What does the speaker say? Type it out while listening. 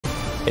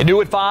And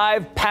new at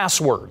 5,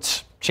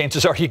 passwords.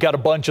 Chances are you got a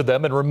bunch of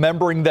them, and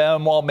remembering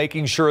them while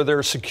making sure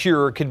they're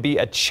secure can be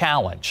a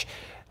challenge.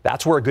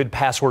 That's where a good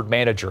password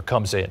manager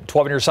comes in.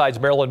 12 on your side's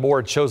Marilyn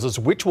Moore shows us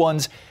which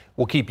ones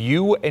will keep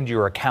you and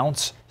your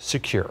accounts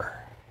secure.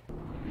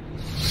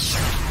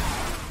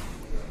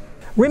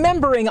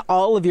 Remembering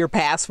all of your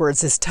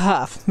passwords is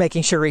tough.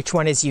 Making sure each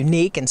one is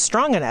unique and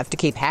strong enough to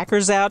keep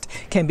hackers out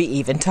can be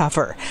even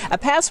tougher. A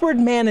password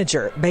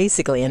manager,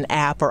 basically an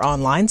app or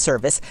online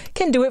service,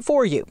 can do it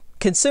for you.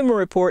 Consumer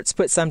Reports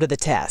put some to the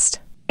test.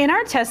 In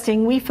our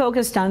testing, we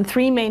focused on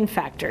 3 main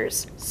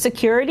factors: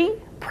 security,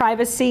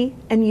 privacy,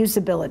 and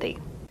usability.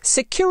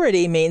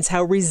 Security means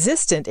how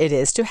resistant it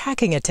is to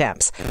hacking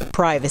attempts.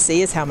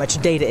 Privacy is how much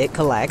data it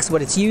collects,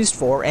 what it's used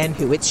for, and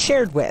who it's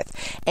shared with.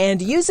 And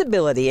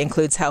usability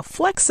includes how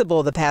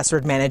flexible the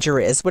password manager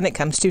is when it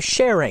comes to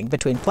sharing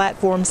between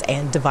platforms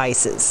and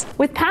devices.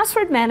 With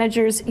password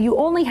managers, you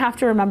only have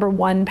to remember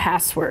one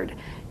password: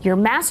 your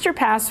master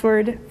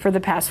password for the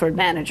password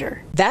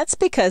manager. That's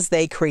because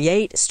they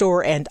create,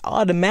 store, and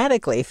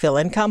automatically fill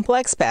in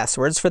complex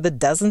passwords for the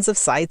dozens of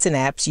sites and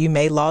apps you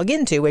may log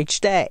into each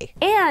day.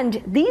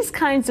 And these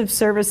kinds of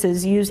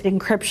services use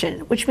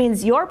encryption, which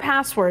means your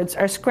passwords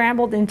are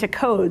scrambled into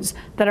codes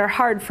that are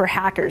hard for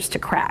hackers to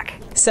crack.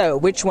 So,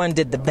 which one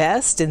did the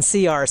best in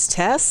CR's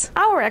tests?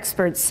 Our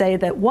experts say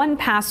that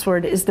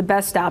 1Password is the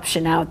best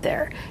option out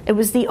there. It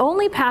was the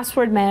only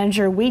password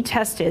manager we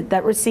tested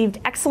that received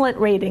excellent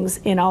ratings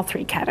in all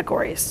 3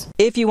 categories.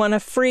 If you want a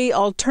free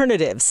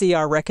alternative,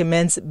 CR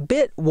recommends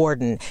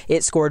Bitwarden.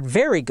 It scored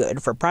very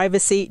good for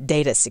privacy,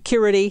 data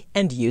security,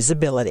 and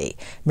usability.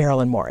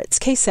 Marilyn Moritz,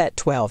 KSAT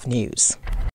 12 News.